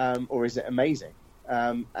 Or is it amazing?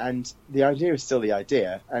 And the idea is still the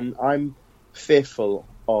idea. And I'm fearful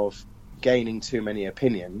of gaining too many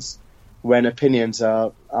opinions when opinions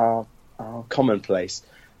are commonplace.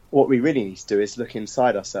 What we really need to do is look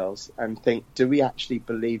inside ourselves and think, do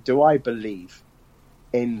I believe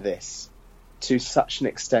in this to such an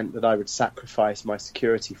extent that I would sacrifice my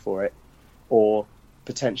security for it, or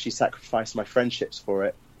potentially sacrifice my friendships for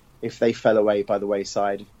it if they fell away by the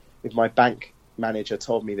wayside? If my bank manager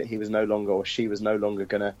told me that he was no longer, or she was no longer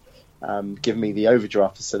going to give me the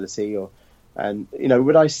overdraft facility,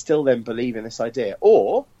 would I still then believe in this idea?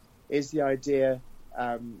 Or is the idea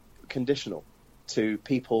conditional to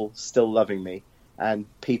people still loving me and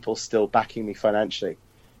people still backing me financially?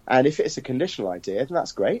 And if it's a conditional idea, then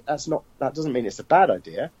that's great. That doesn't mean it's a bad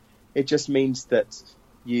idea. It just means that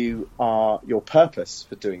your purpose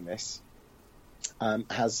for doing this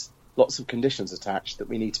has lots of conditions attached that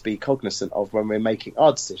we need to be cognizant of when we're making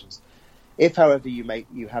our decisions. If, however,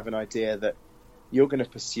 you have an idea that you're going to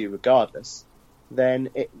pursue regardless, then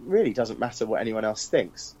it really doesn't matter what anyone else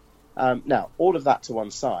thinks. Now, all of that to one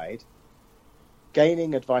side,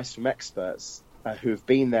 gaining advice from experts who've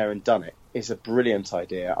been there and done it is a brilliant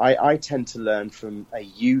idea. I tend to learn from a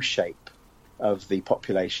U shape of the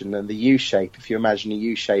population, and the U shape, if you imagine a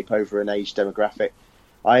U shape over an age demographic,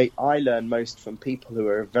 I learn most from people who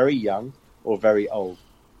are very young or very old,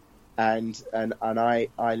 and I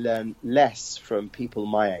learn less from people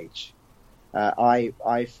my age. I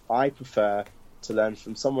prefer to learn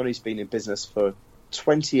from someone who's been in business for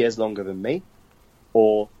 20 years longer than me,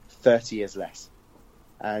 or 30 years less,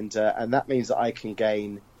 and that means that I can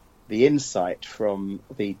gain the insight from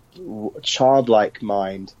the childlike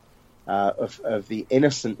mind of the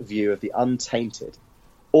innocent view of the untainted,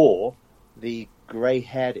 or the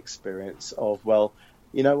grey-haired experience of, well,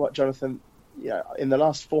 you know what, Jonathan, in the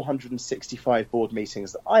last 465 board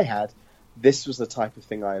meetings that I had, this was the type of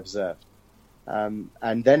thing I observed. And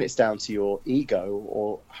then it's down to your ego,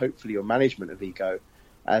 or hopefully your management of ego,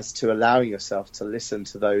 as to allowing yourself to listen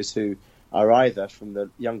to those who are either, from the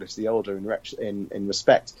younger to the older in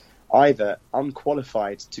respect, either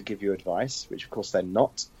unqualified to give you advice, which of course they're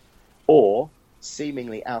not, or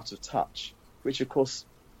seemingly out of touch, which of course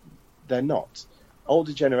they're not.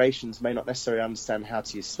 Older generations may not necessarily understand how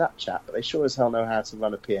to use Snapchat, but they sure as hell know how to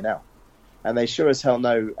run a P&L. And they sure as hell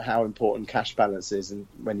know how important cash balance is, and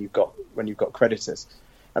when you've got creditors.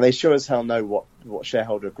 And they sure as hell know what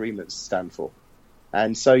shareholder agreements stand for.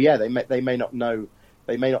 And so, yeah, they may not know.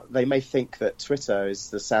 They may think that Twitter is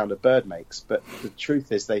the sound a bird makes, but the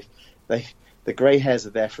truth is the grey hairs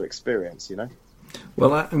are there for experience,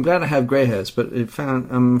 Well, I'm glad I have grey hairs, but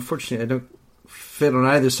unfortunately I don't fit on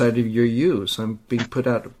either side of your U, so I'm being put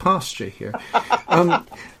out of posture here.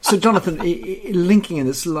 So, Jonathan, linking in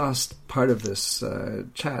this last part of this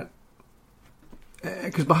chat,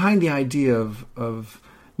 because behind the idea of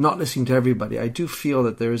not listening to everybody, I do feel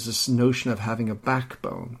that there is this notion of having a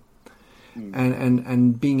backbone.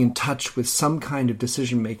 And being in touch with some kind of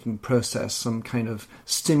decision-making process, some kind of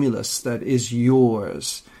stimulus that is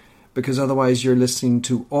yours, because otherwise you're listening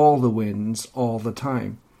to all the winds all the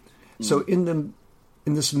time. So in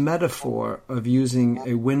this metaphor of using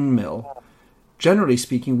a windmill, generally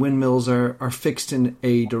speaking, windmills are fixed in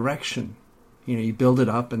a direction. You build it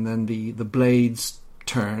up and then the blades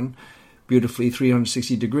turn beautifully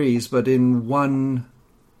 360 degrees, but in one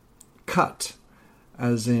cut,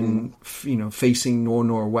 as in, facing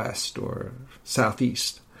northwest or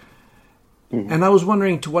southeast. And I was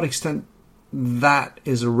wondering to what extent that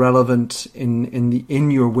is irrelevant in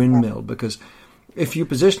your windmill, because if you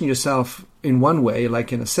position yourself in one way,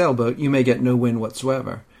 like in a sailboat, you may get no wind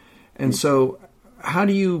whatsoever. And so how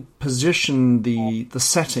do you position the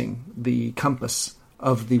setting, the compass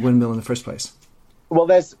of the windmill in the first place? Well,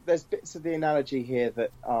 there's bits of the analogy here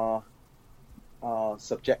that are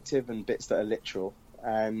subjective and bits that are literal.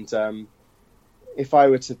 And if I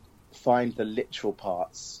were to find the literal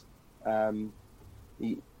parts,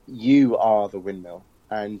 you are the windmill,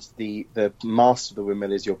 and the mast of the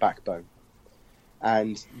windmill is your backbone.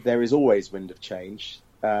 And there is always wind of change.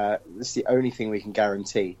 This is the only thing we can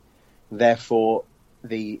guarantee. Therefore,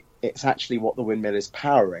 it's actually what the windmill is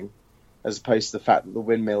powering, as opposed to the fact that the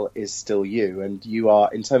windmill is still you. And you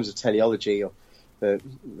are, in terms of teleology, or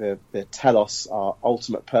the telos, our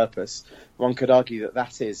ultimate purpose, one could argue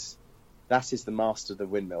that is the mast of the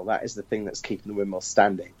windmill. That is the thing that's keeping the windmill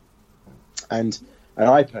standing. And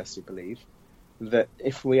I personally believe that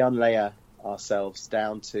if we unlayer ourselves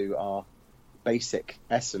down to our basic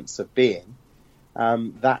essence of being,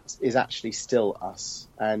 that is actually still us,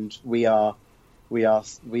 and we are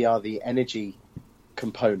the energy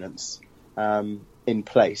components in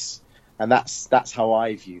place, and that's how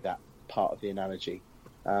I view that part of the analogy,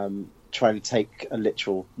 trying to take a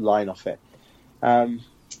literal line off it.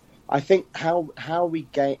 I think how we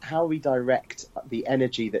direct the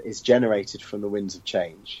energy that is generated from the winds of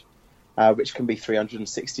change, which can be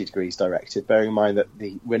 360 degrees directed, bearing in mind that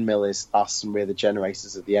the windmill is us and we're the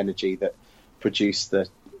generators of the energy that produce the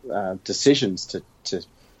decisions to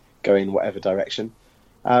go in whatever direction.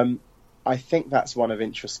 I think that's one of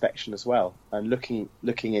introspection as well, and looking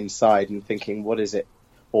inside and thinking, what is it?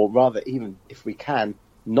 Or rather, even if we can,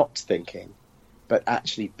 not thinking, but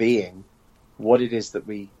actually being what it is that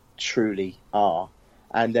we truly are.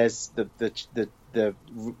 And there's the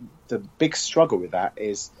big struggle with that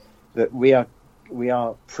is that we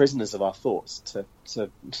are prisoners of our thoughts, to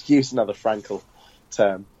use another Frankl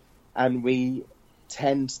term, and we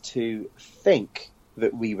tend to think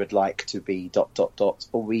that we would like to be ...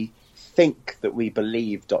 or we think that we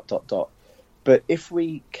believe ... But if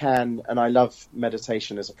we can, and I love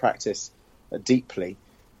meditation as a practice deeply,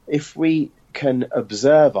 if we can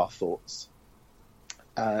observe our thoughts,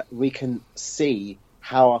 we can see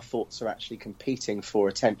how our thoughts are actually competing for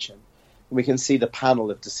attention. We can see the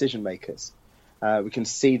panel of decision makers. We can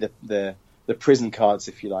see the prison cards,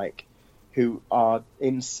 if you like, who are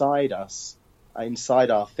inside us,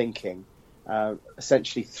 inside our thinking,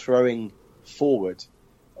 essentially throwing forward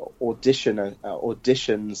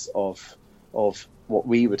auditions of what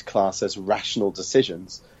we would class as rational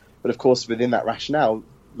decisions. But of course, within that rationale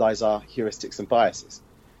lies our heuristics and biases.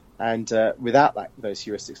 And without those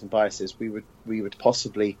heuristics and biases, we would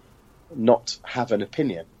possibly not have an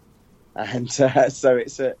opinion. And so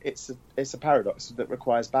it's a paradox that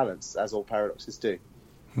requires balance, as all paradoxes do.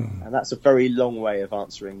 And that's a very long way of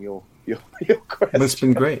answering your question. Well, it's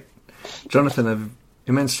been great. Jonathan, I've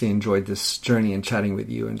immensely enjoyed this journey and chatting with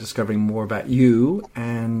you and discovering more about you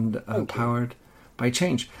and Powered by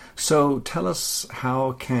Change. So tell us,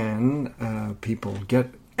 how can people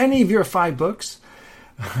get any of your 5 books,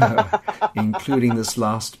 including this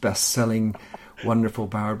last best-selling, wonderful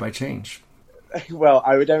Powered by Change? Well,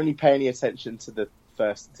 I would only pay any attention to the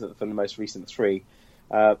most recent 3.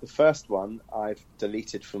 The first one I've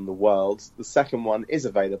deleted from the world. The second one is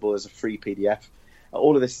available as a free PDF.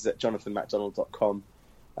 All of this is at jonathanmacdonald.com.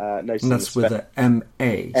 And that's with a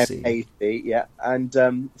M-A-C. M-A-C, yeah. And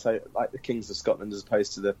so like the Kings of Scotland as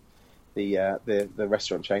opposed to the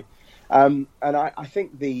restaurant chain. And I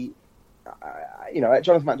think at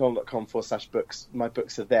jonathanmacdonald.com/books, my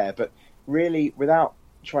books are there. But really, without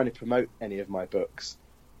trying to promote any of my books,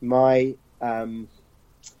 my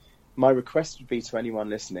request would be to anyone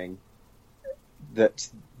listening that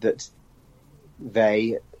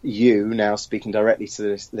you now speaking directly to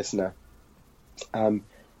this listener,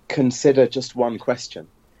 consider just one question,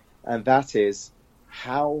 and that is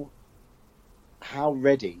how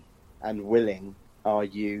ready and willing are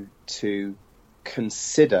you to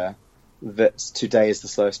consider that today is the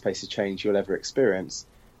slowest pace of change you'll ever experience,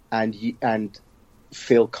 and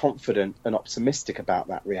feel confident and optimistic about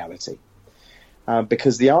that reality.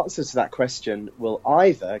 Because the answer to that question will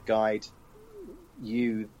either guide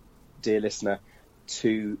you, dear listener,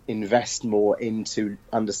 to invest more into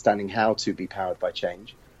understanding how to be powered by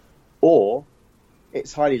change, or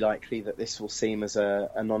it's highly likely that this will seem as a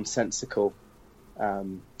nonsensical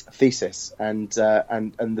thesis, and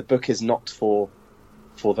the book is not for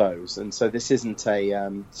those. And so this isn't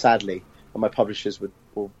sadly, and my publishers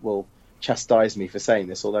will chastise me for saying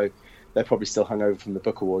this, although they're probably still hungover from the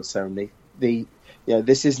book awards ceremony.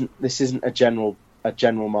 This isn't a general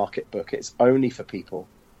market book. It's only for people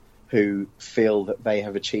who feel that they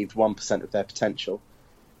have achieved 1% of their potential,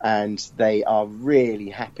 and they are really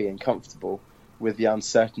happy and comfortable with the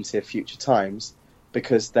uncertainty of future times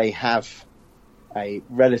because they have a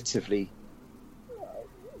relatively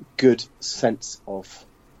good sense of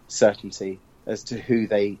certainty as to who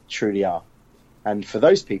they truly are. And for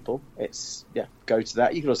those people, it's go to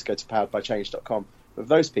that. You can also go to poweredbychange.com. For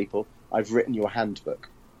those people, I've written you a handbook.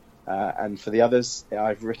 And for the others,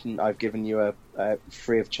 I've given you a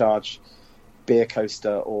free of charge beer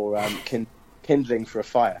coaster or kindling for a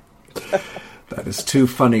fire. That is too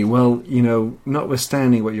funny. Well,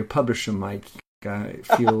 notwithstanding what your publisher might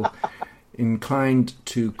feel inclined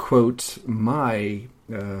to quote my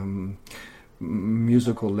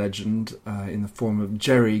musical legend in the form of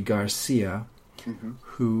Jerry Garcia,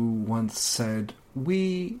 who once said,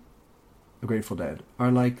 "We, the Grateful Dead, are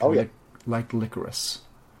like licorice."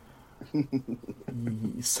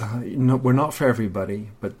 So, we're not for everybody,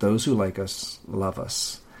 but those who like us love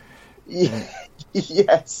us.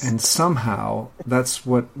 Yes. And somehow that's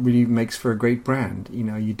what really makes for a great brand.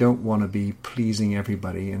 You don't want to be pleasing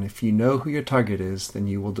everybody, and if you know who your target is, then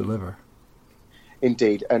you will deliver.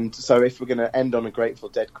 Indeed. And so if we're going to end on a Grateful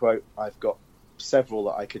Dead quote, I've got several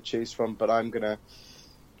that I could choose from, but I'm going to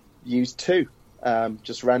use 2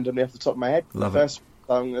 just randomly off the top of my head. Love the first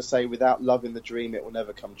I'm going to say, without love in the dream, it will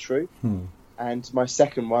never come true. And my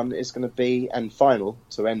second one is going to be, and final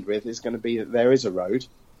to end with, is going to be that there is a road.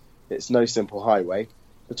 It's no simple highway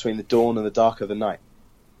between the dawn and the dark of the night.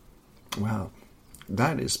 Wow.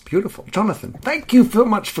 That is beautiful. Jonathan, thank you so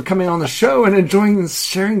much for coming on the show and enjoying and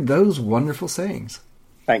sharing those wonderful sayings.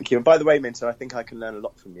 Thank you. And by the way, Minto, I think I can learn a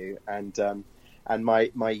lot from you. And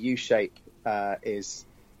my U-shape is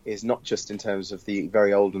not just in terms of the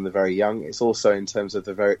very old and the very young. It's also in terms of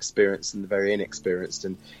the very experienced and the very inexperienced.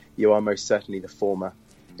 And you are most certainly the former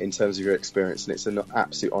in terms of your experience. And it's an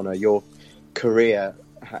absolute honour. Your career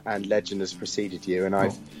and legend has preceded you. And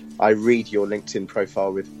I read your LinkedIn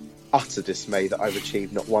profile with utter dismay that I've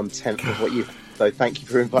achieved not 1/10 of what you've So thank you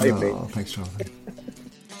for inviting me. Thanks, Jonathan.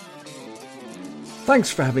 Thanks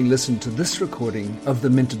for having listened to this recording of the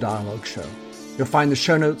Minter Dialogue Show. You'll find the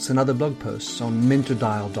show notes and other blog posts on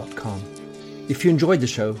minterdial.com. If you enjoyed the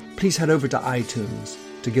show, please head over to iTunes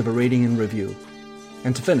to give a rating and review.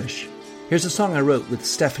 And to finish, here's a song I wrote with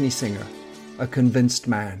Stephanie Singer, A Convinced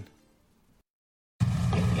Man.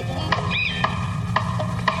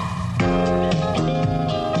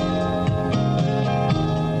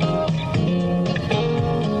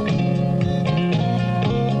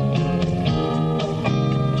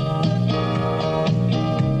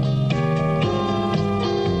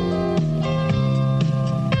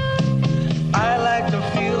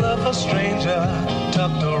 A stranger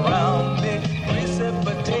tucked around me,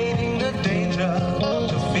 precipitating the danger.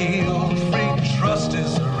 To feel free, trust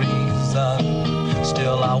is the reason.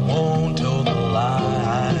 Still, I won't toe the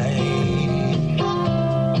line.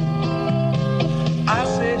 I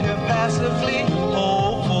sit here passively,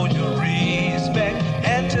 hope for your respect,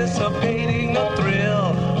 anticipating the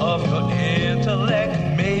thrill of your intellect.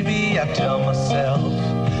 Maybe I tell myself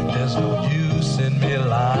there's no use in me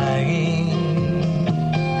lying.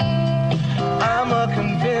 I'm a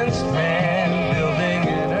convinced man, building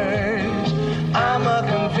an urge. I'm a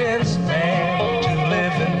convinced man, to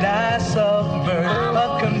live and die submerged.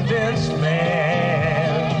 A convinced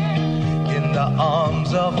man, in the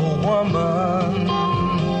arms of a woman.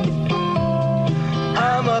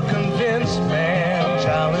 I'm a convinced man,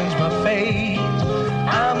 challenge my fate.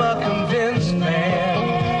 I'm a convinced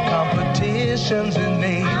man, competition's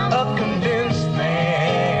innate. A convinced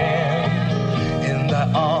man, in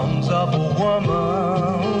the arms of a woman.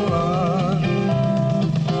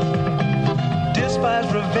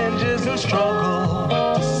 Despise revenges and struggle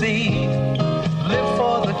to see. Live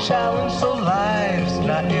for the challenge so life's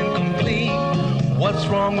not incomplete. What's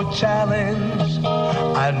wrong with challenge?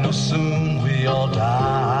 I know soon we all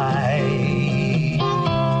die.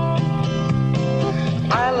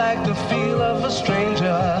 I like the feel of a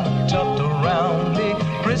stranger tucked around me,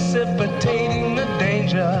 precipitating the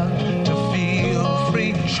danger. To feel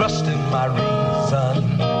free, trust in my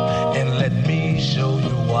reason, and let me show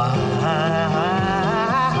you why.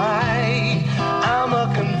 I'm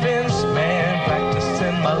a convinced man,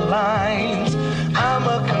 practicing my lines. I'm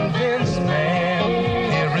a convinced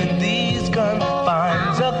man, here in these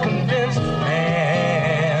confines. A convinced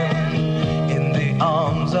man, in the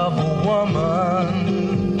arms of a woman.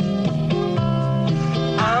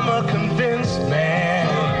 I'm a convinced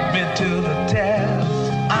man, bid to the test.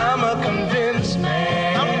 I'm a convinced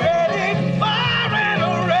man. I'm ready for an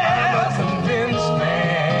arrest. I'm a convinced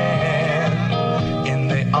man, in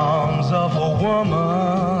the arms of a woman.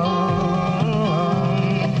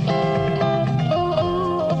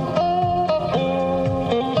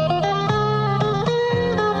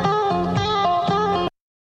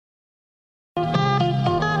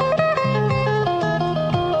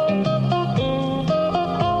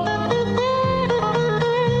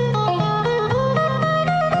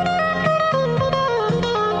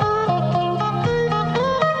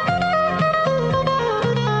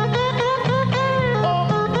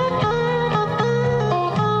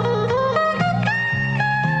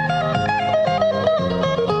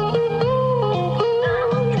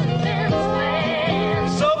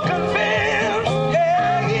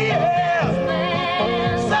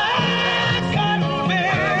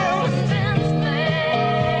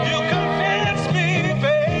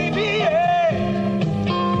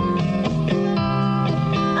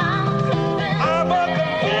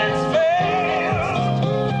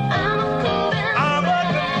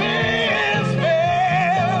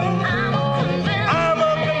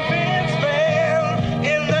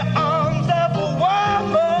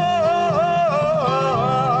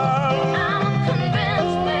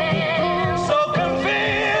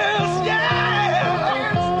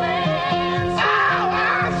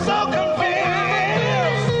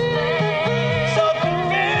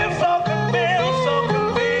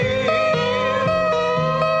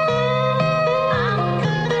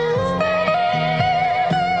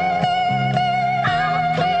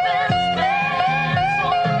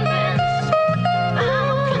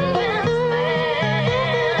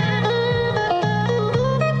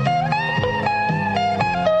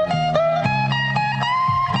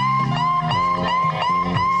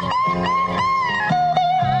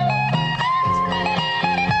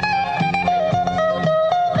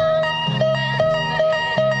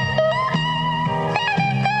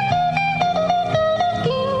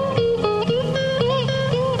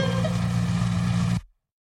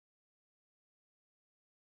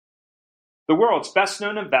 The world's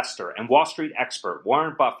best-known investor and Wall Street expert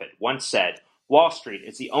Warren Buffett once said, Wall Street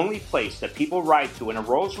is the only place that people ride to in a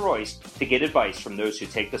Rolls Royce to get advice from those who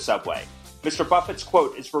take the subway. Mr. Buffett's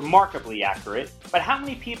quote is remarkably accurate, but how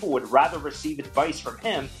many people would rather receive advice from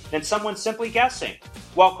him than someone simply guessing?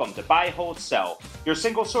 Welcome to Buy, Hold, Sell, your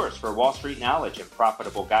single source for Wall Street knowledge and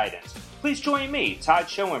profitable guidance. Please join me, Todd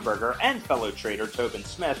Schoenberger, and fellow trader Tobin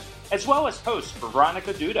Smith, as well as host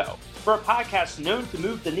Veronica Dudo, for a podcast known to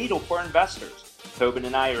move the needle for investors. Tobin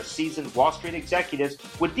and I are seasoned Wall Street executives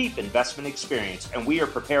with deep investment experience, and we are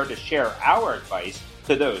prepared to share our advice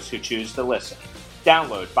to those who choose to listen.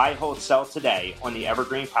 Download Buy, Hold, Sell today on the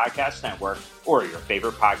Evergreen Podcast Network or your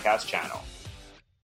favorite podcast channel.